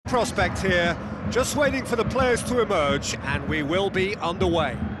prospect here, just waiting for the players to emerge, and we will be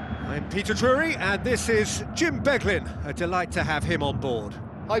underway. I'm Peter Drury, and this is Jim Beglin. A delight to have him on board.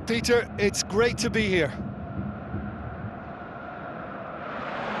 Hi Peter, it's great to be here.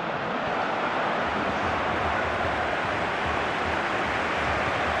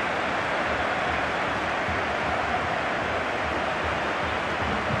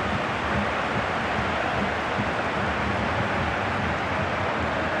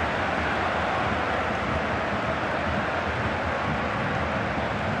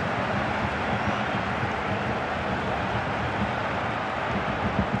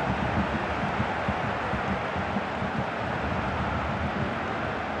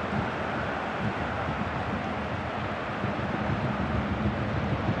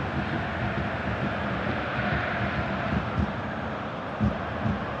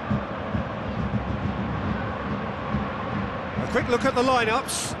 Quick look at the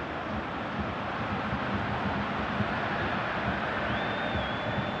lineups.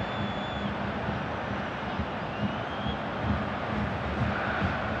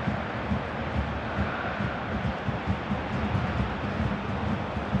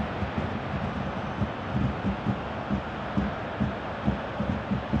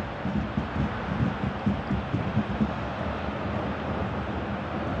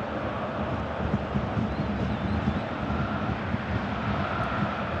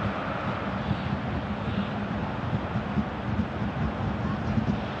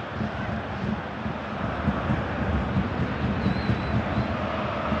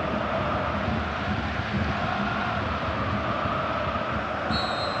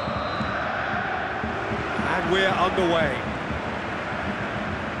 We're underway.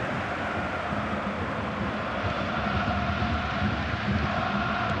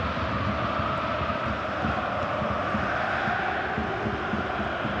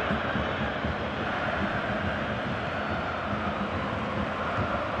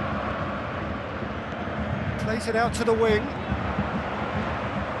 Plays it out to the wing.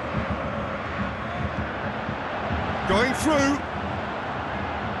 Going through.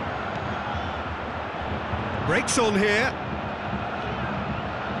 Breaks on here.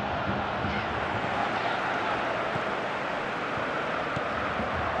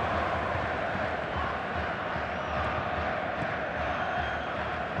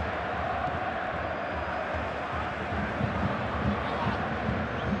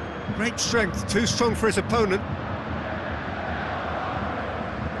 Great strength, too strong for his opponent.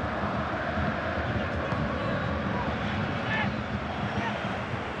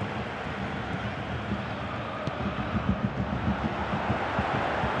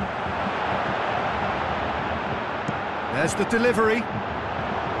 There's the delivery.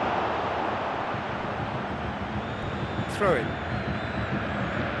 Throw in.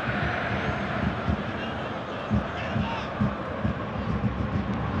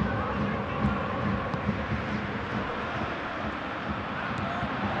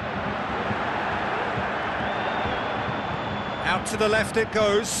 Out to the left it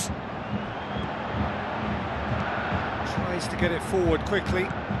goes. Tries to get it forward quickly.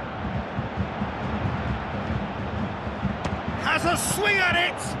 Has a swing at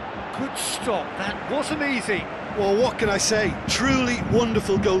it! Good stop, that wasn't easy. Well, what can I say? Truly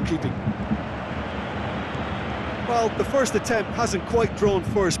wonderful goalkeeping. Well, the first attempt hasn't quite drawn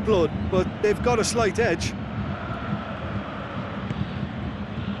first blood, but they've got a slight edge.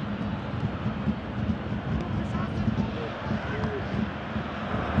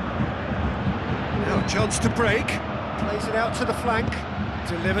 Now a chance to break. Plays it out to the flank.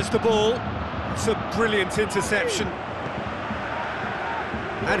 Delivers the ball. It's a brilliant interception.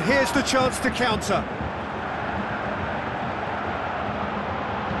 And here's the chance to counter.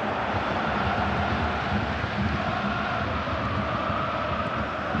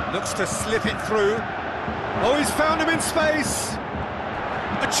 Looks to slip it through. Oh, he's found him in space.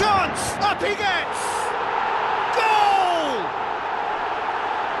 A chance! Up he gets! Goal!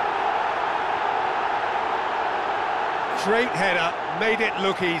 Great header, made it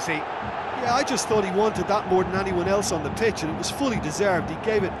look easy. Yeah, I just thought he wanted that more than anyone else on the pitch, and it was fully deserved. He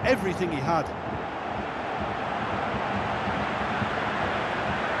gave it everything he had.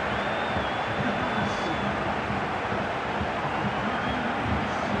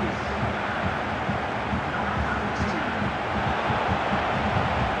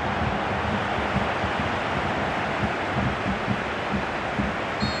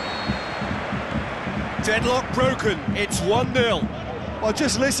 Deadlock broken, it's 1-0. Well,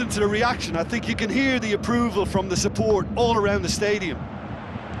 just listen to the reaction. I think you can hear the approval from the support all around the stadium.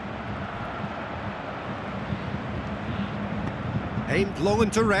 Aimed long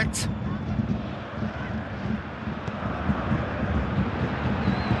and direct.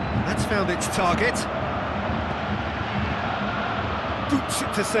 That's found its target. Boots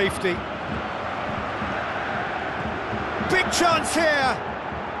it to safety. Big chance here!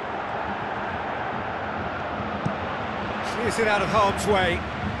 Clears it out of harm's way.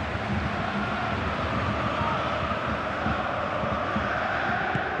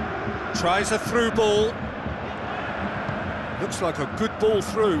 Tries a through ball. Looks like a good ball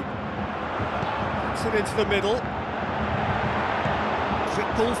through. Puts it into the middle. Quick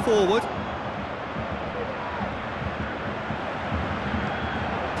ball forward.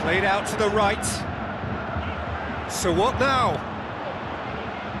 Played out to the right. So what now?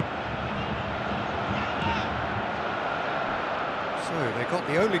 So they got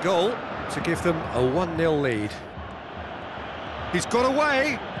the only goal to give them a 1-0 lead. He's got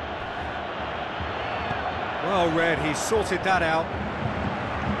away. Well read, he sorted that out.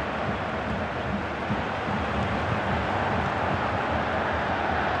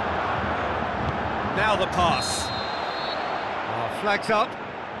 Now the pass. Oh, flags up.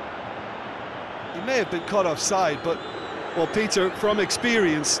 He may have been caught offside, but, well, Peter, from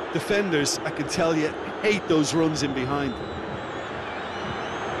experience, defenders, I can tell you, hate those runs in behind.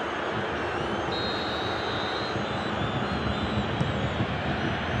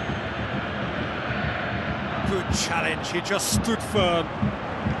 Good challenge, he just stood firm.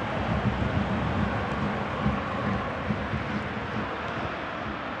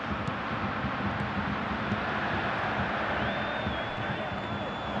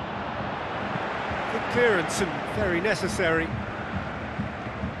 Good clearance and very necessary.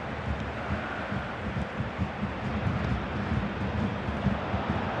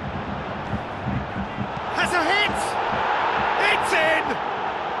 Has a hit! It's in!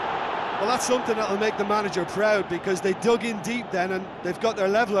 Well, that's something that'll make the manager proud, because they dug in deep then and they've got their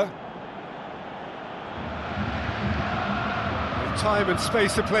leveller. With time and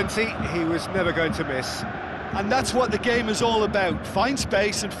space aplenty, he was never going to miss. And that's what the game is all about. Find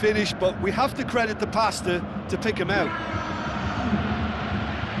space and finish, but we have to credit the pass to pick him out.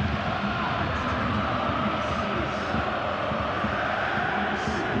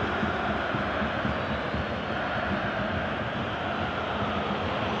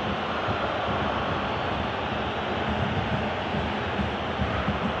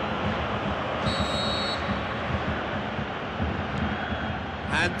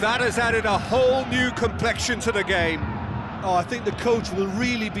 And that has added a whole new complexion to the game. Oh, I think the coach will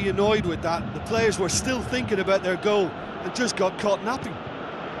really be annoyed with that. The players were still thinking about their goal and just got caught napping.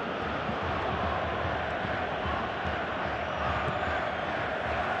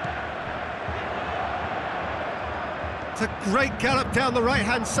 It's a great gallop down the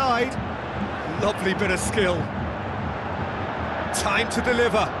right-hand side. Lovely bit of skill. Time to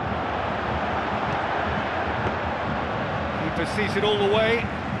deliver. Keeper sees it all the way.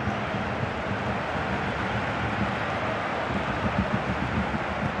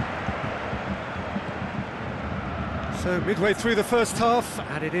 So midway through the first half,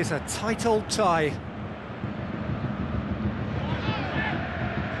 and it is a tight old tie.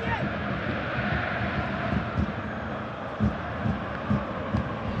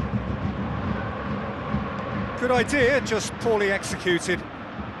 Good idea, just poorly executed.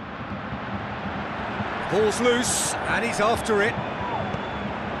 Ball's loose, and he's after it.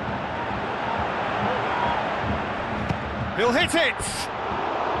 He'll hit it!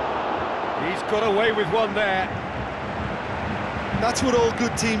 He's got away with one there. That's what all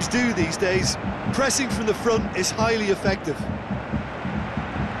good teams do these days. Pressing from the front is highly effective.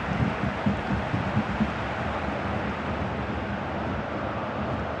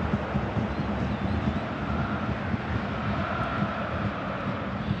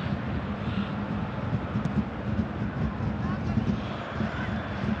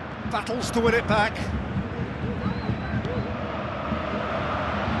 Battles to win it back.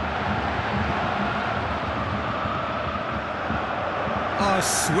 Oh,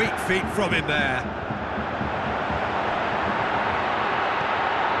 sweet feet from him there.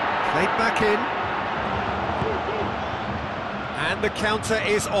 Played back in. And the counter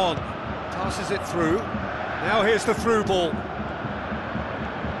is on. Passes it through. Now here's the through ball.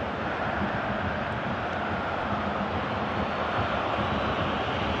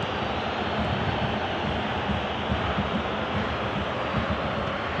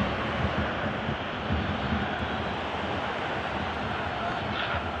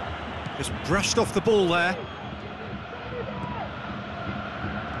 Just brushed off the ball there.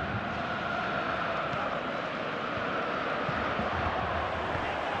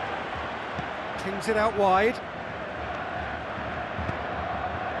 Kings it out wide.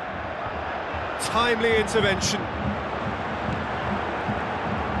 timely intervention.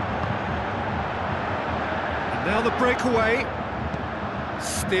 And now the breakaway.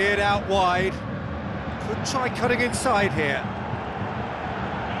 Steered out wide. Could try cutting inside here.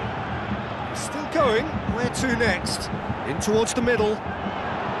 Still going. Where to next? In towards the middle.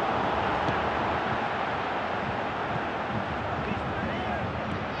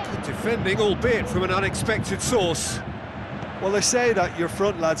 Good defending, albeit from an unexpected source. Well, they say that your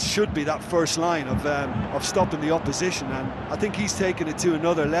front lads should be that first line of stopping the opposition, and I think he's taken it to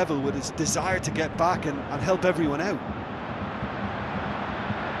another level with his desire to get back and help everyone out.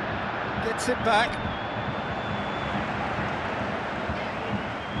 Gets it back.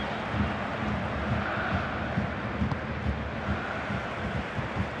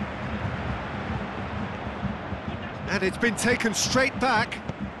 And it's been taken straight back.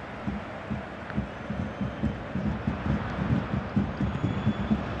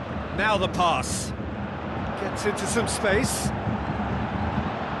 Now the pass. Gets into some space.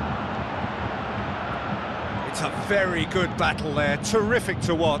 It's a very good battle there, terrific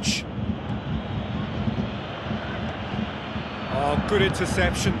to watch. Oh, good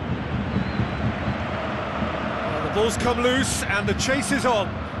interception. Oh, the ball's come loose and the chase is on.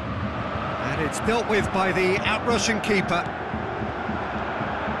 And it's dealt with by the outrushing keeper.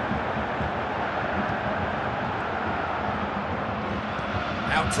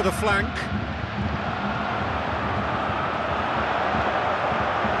 Out to the flank.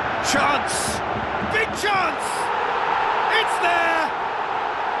 Chance! Big chance! It's there!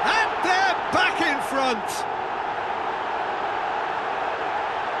 And they're back in front!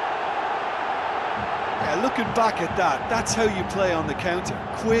 Yeah, looking back at that, that's how you play on the counter.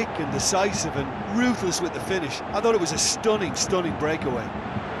 Quick and decisive and ruthless with the finish. I thought it was a stunning, stunning breakaway.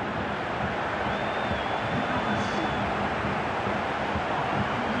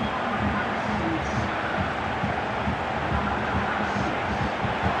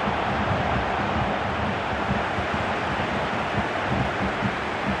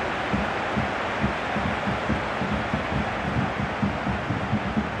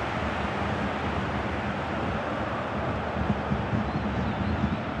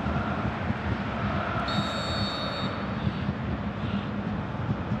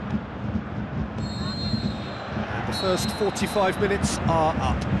 First 45 minutes are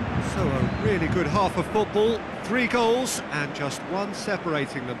up. So a really good half of football, 3 goals and just 1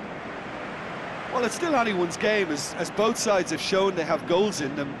 separating them. Well, it's still anyone's game as both sides have shown they have goals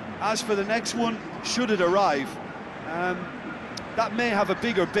in them. As for the next one, should it arrive, that may have a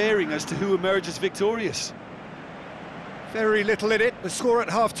bigger bearing as to who emerges victorious. Very little in it. The score at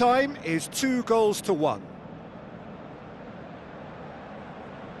half-time is 2 goals to 1.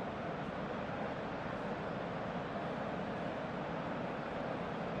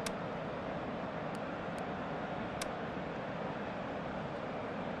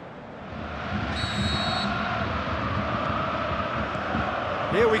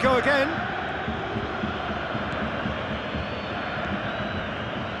 Here we go again.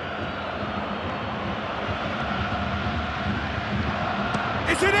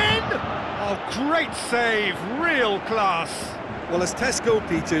 Is it in? Oh, great save, real class. Well, as Tesco,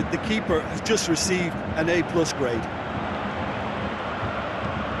 Peter, the keeper has just received an A+ grade.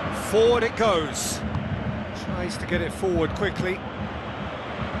 Forward it goes. Tries to get it forward quickly.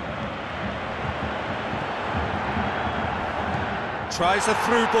 Tries a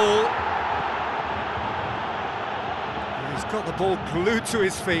through ball. He's got the ball glued to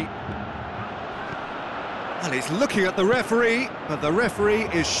his feet. Well, he's looking at the referee, but the referee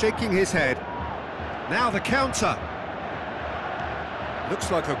is shaking his head. Now the counter.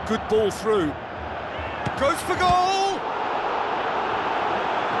 Looks like a good ball through. Goes for goal!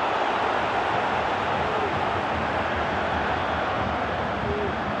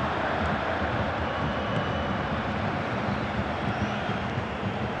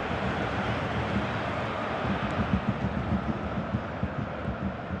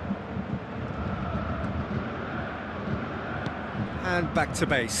 And back to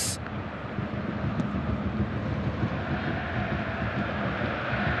base.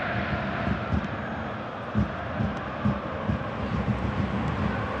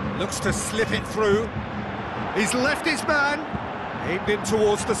 Looks to slip it through. He's left his man. Aimed in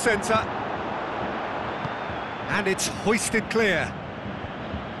towards the centre. And it's hoisted clear.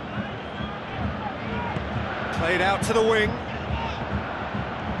 Played out to the wing.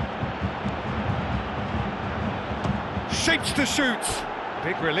 Shapes to shoot.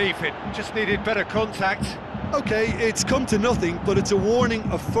 Big relief, it just needed better contact. OK, it's come to nothing, but it's a warning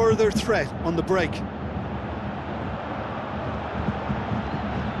of further threat on the break.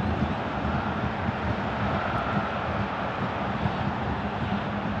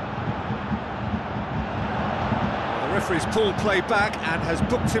 pulled play back and has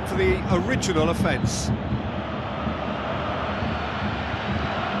booked him for the original offence.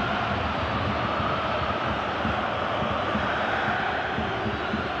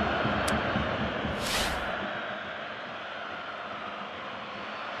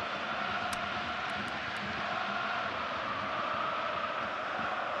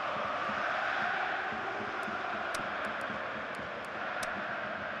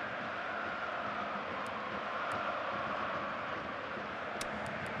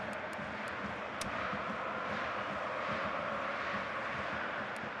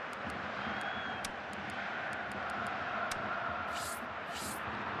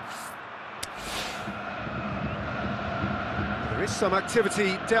 There is some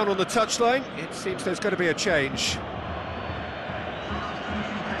activity down on the touchline. It seems there's going to be a change.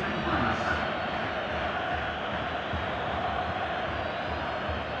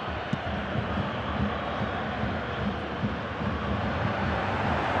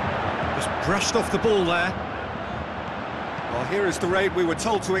 Just brushed off the ball there. Well, here is the raid we were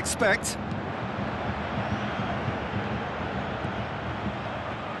told to expect.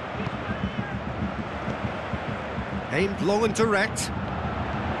 Aimed long and direct.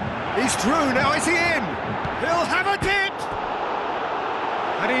 He's through, now is he in? He'll have a dip!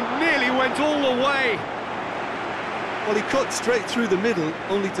 And he nearly went all the way. Well, he cut straight through the middle,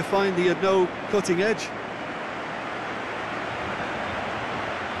 only to find he had no cutting edge.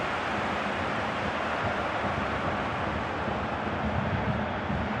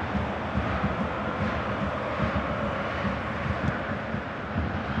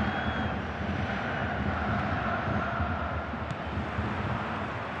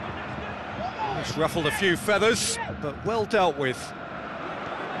 It's ruffled a few feathers, but well dealt with.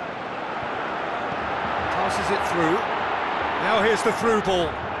 Passes it through. Now here's the through ball.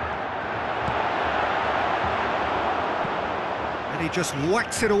 And he just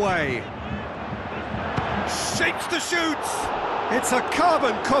whacks it away. Shapes the shoots! It's a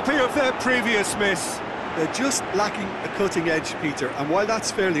carbon copy of their previous miss. They're just lacking a cutting edge, Peter, and while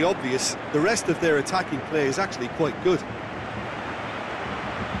that's fairly obvious, the rest of their attacking play is actually quite good.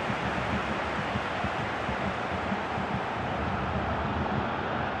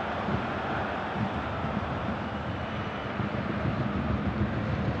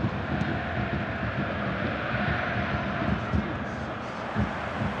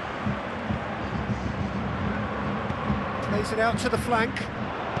 Plays it out to the flank.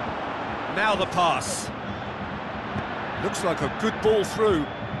 Now the pass. Looks like a good ball through.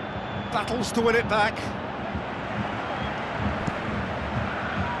 Battles to win it back.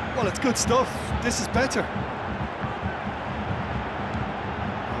 Well, it's good stuff. This is better.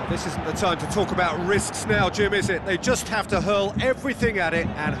 Well, this isn't the time to talk about risks now, Jim, is it? They just have to hurl everything at it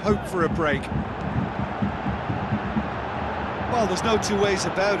and hope for a break. Well, there's no two ways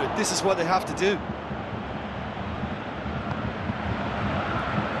about it. This is what they have to do.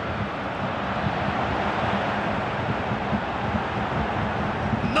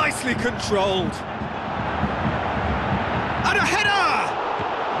 Nicely controlled. And a header!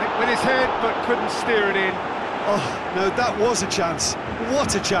 Went with his head, but couldn't steer it in. Oh, no, that was a chance.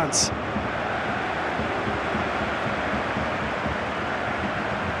 What a chance.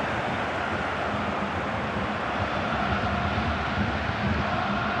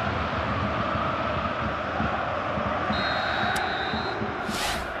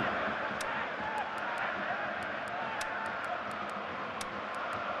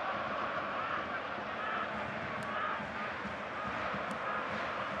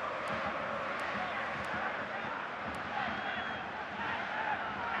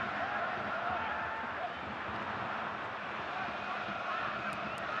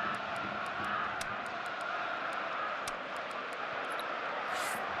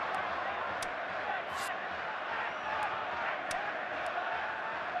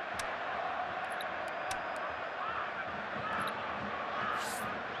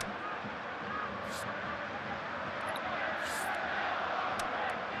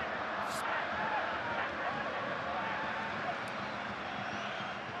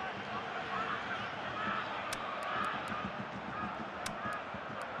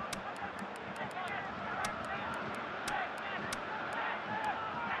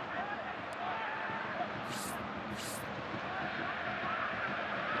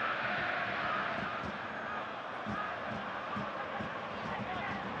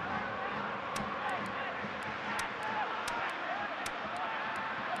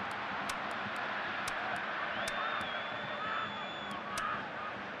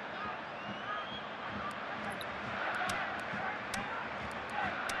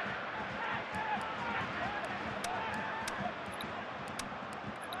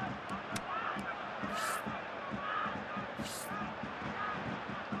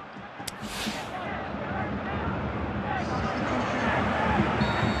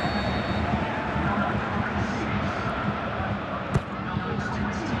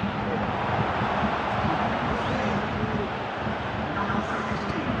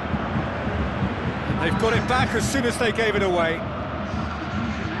 They've got it back as soon as they gave it away.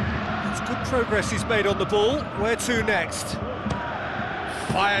 It's good progress he's made on the ball. Where to next?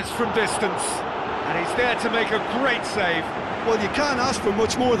 Fires from distance. And he's there to make a great save. Well, you can't ask for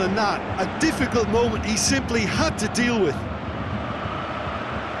much more than that. A difficult moment he simply had to deal with.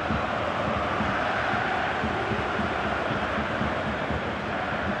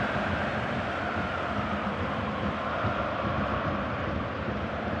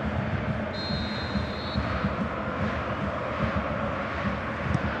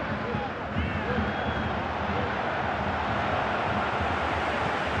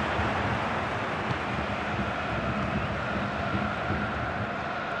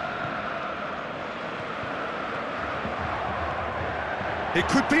 It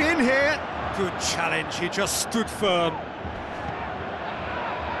could be in here. Good challenge, he just stood firm.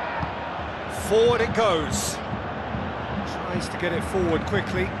 Forward it goes. Tries to get it forward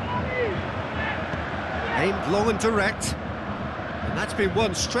quickly. Aimed long and direct. And that's been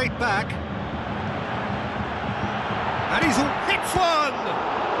won straight back. And he's hits one!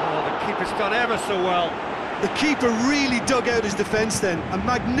 Oh, the keeper's done ever so well. The keeper really dug out his defence then. A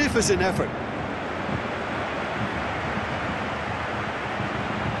magnificent effort.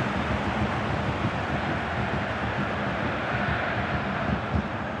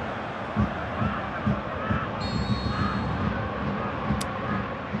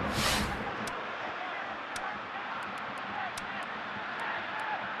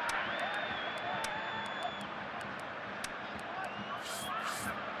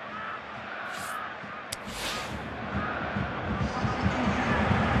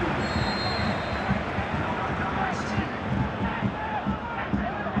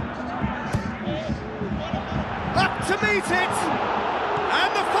 To meet it,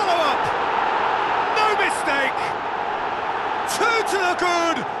 and the follow-up, no mistake, 2 to the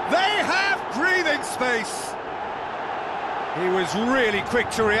good, they have breathing space. He was really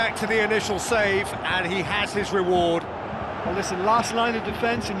quick to react to the initial save, and he has his reward. Well, listen, last line of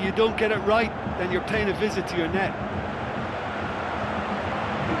defence and you don't get it right, then you're paying a visit to your net.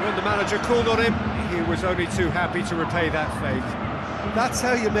 When the manager called on him, he was only too happy to repay that faith. That's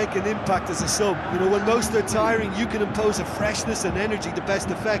how you make an impact as a sub. You know, when most are tiring, you can impose a freshness and energy to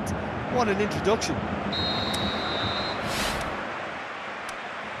best effect. What an introduction.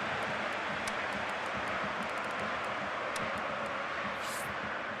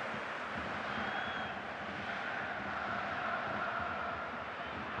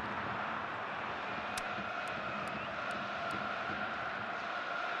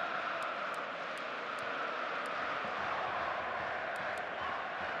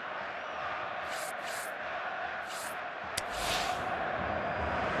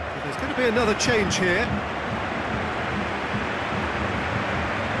 There's going to be another change here.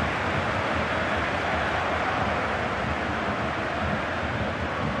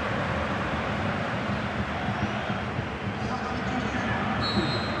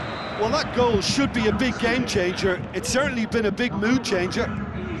 Well, that goal should be a big game changer. It's certainly been a big mood changer.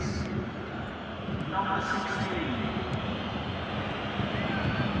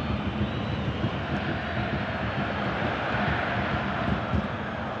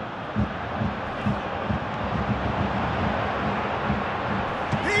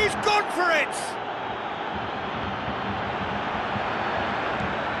 For it!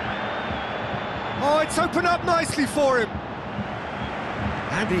 Oh, it's opened up nicely for him.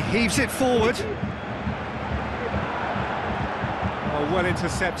 And he heaves it forward. Oh, well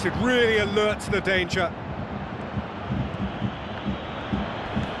intercepted, really alert to the danger.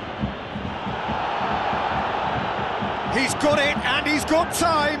 He's got it, and he's got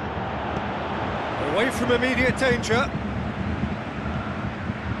time. Away from immediate danger.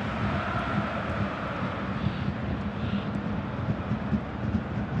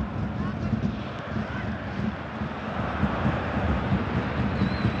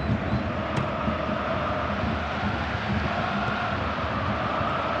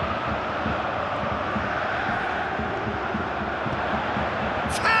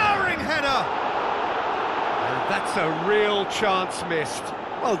 That's a real chance missed.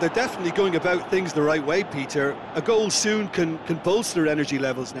 Well, they're definitely going about things the right way, Peter. A goal soon can bolster energy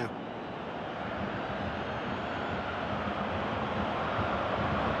levels now.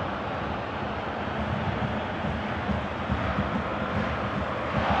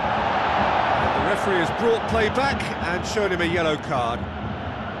 And the referee has brought play back and shown him a yellow card.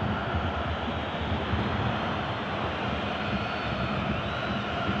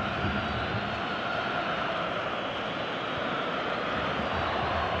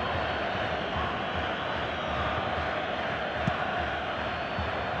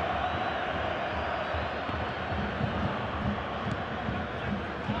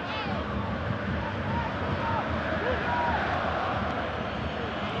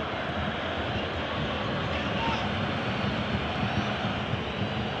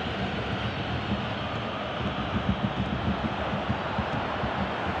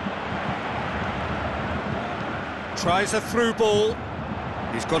 Tries a through ball.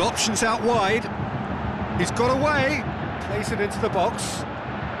 He's got options out wide. He's got away. Plays it into the box.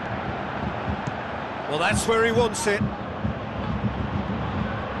 Well, that's where he wants it.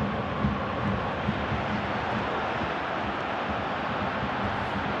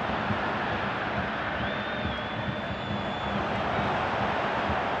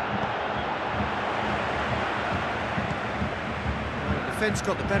 The defence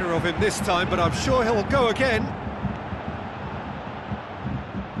got the better of him this time, but I'm sure he'll go again.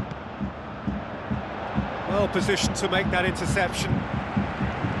 Well positioned to make that interception.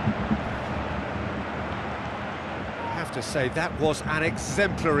 I have to say, that was an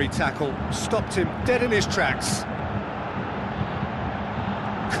exemplary tackle. Stopped him dead in his tracks.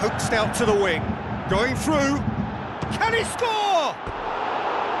 Coaxed out to the wing. Going through. Can he score?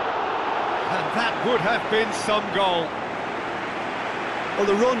 And that would have been some goal. Well,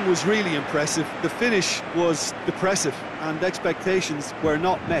 the run was really impressive. The finish was depressive, and expectations were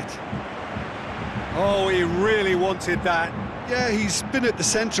not met. Oh, he really wanted that. Yeah, he's been at the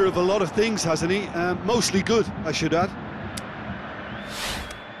centre of a lot of things, hasn't he? Mostly good, I should add.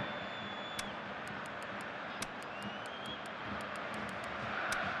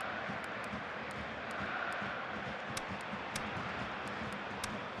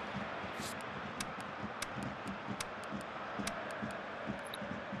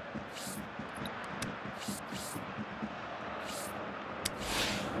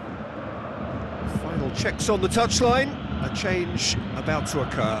 Checks on the touchline, a change about to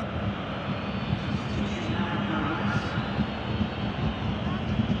occur.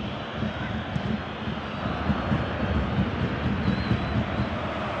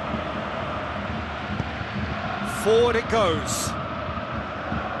 Forward it goes.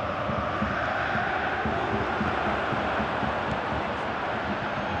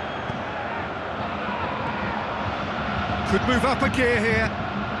 Could move up a gear here.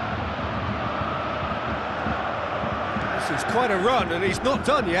 It's quite a run, and he's not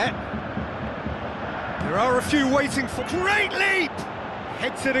done yet. There are a few waiting for... Great leap!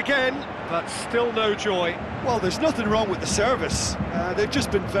 Heads it again, but still no joy. Well, there's nothing wrong with the service. They've just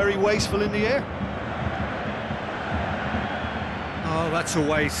been very wasteful in the air. Oh, that's a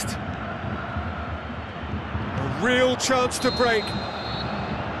waste. A real chance to break.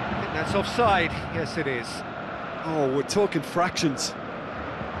 I think that's offside. Yes, it is. Oh, we're talking fractions.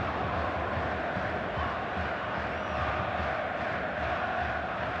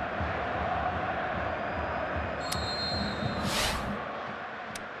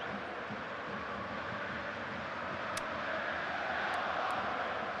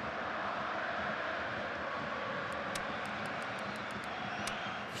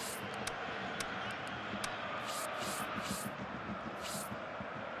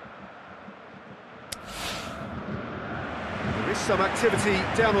 Some activity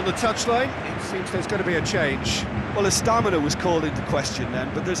down on the touchline. It seems there's going to be a change. Well, his stamina was called into question then,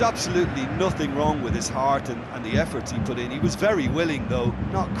 but there's absolutely nothing wrong with his heart and the efforts he put in. He was very willing, though,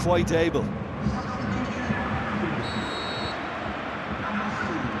 not quite able.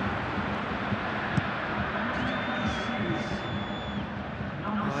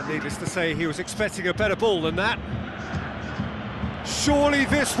 Needless to say, he was expecting a better ball than that. Surely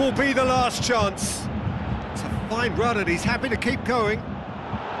this will be the last chance. Fine run, and he's happy to keep going.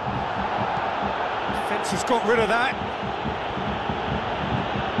 Defence has got rid of that.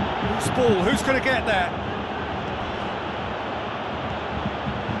 Who's ball? Who's going to get that?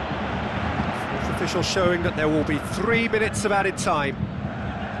 Fourth official showing that there will be 3 minutes of added time.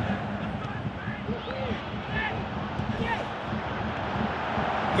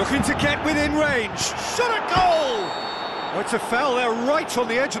 Looking to get within range. Shot at goal! Oh, it's a foul there, right on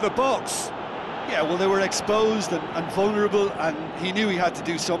the edge of the box. Yeah, well, they were exposed and vulnerable, and he knew he had to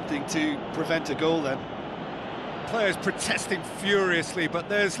do something to prevent a goal then. Players protesting furiously, but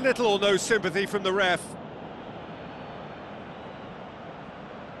there's little or no sympathy from the ref.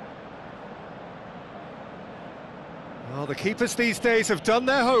 Well, the keepers these days have done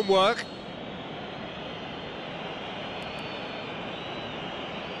their homework.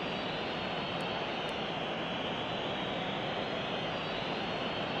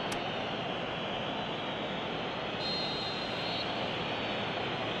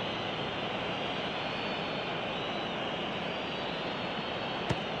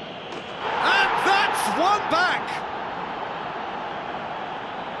 One back.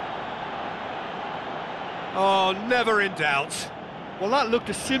 Oh, never in doubt. Well, that looked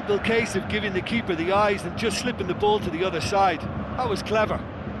a simple case of giving the keeper the eyes and just slipping the ball to the other side. That was clever.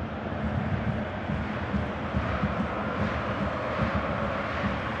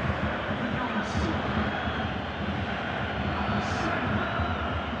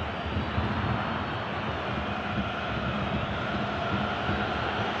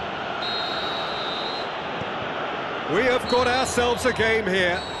 We have got ourselves a game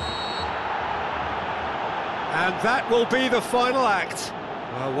here. And that will be the final act.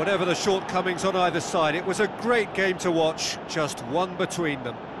 Well, whatever the shortcomings on either side, it was a great game to watch, just one between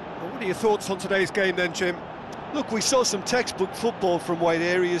them. Well, what are your thoughts on today's game then, Jim? Look, we saw some textbook football from wide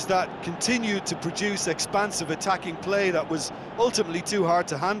areas that continued to produce expansive attacking play that was ultimately too hard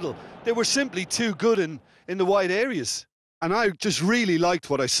to handle. They were simply too good in the wide areas. And I just really liked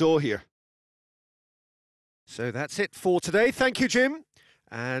what I saw here. So that's it for today. Thank you, Jim,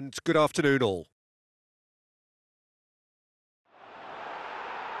 and good afternoon all.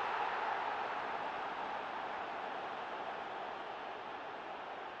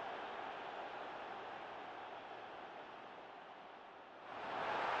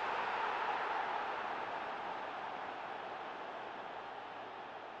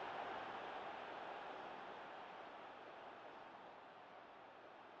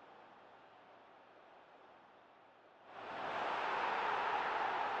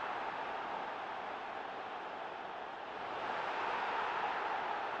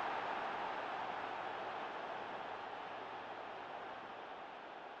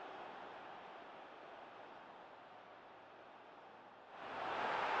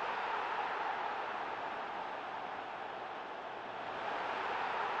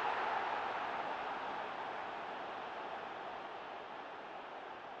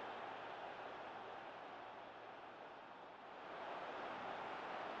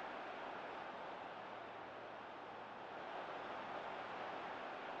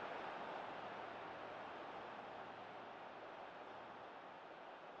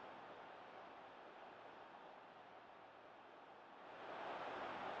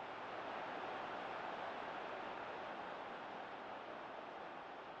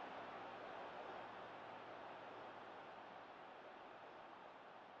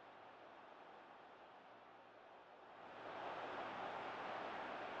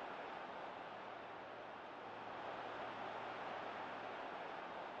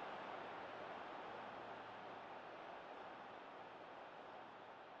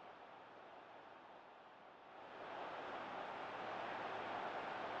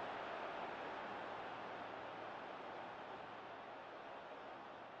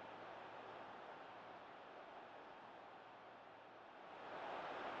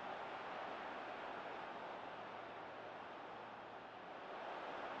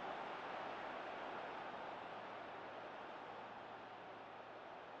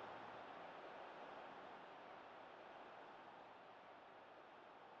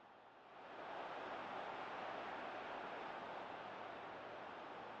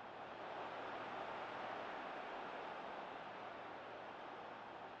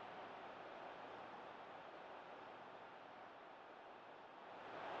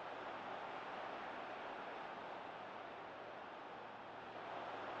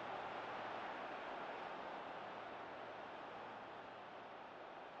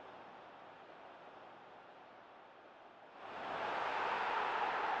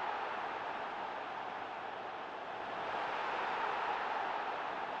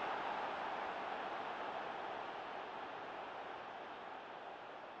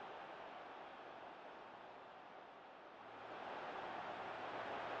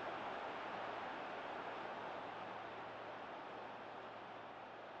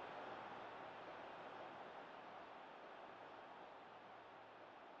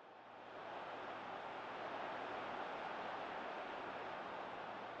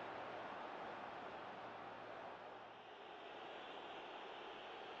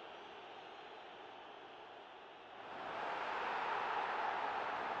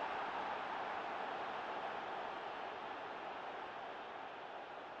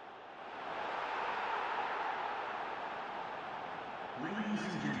 Ladies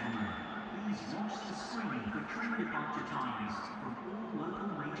and gentlemen, please watch the screen for train departure times from all local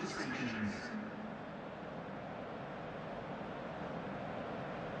major stations.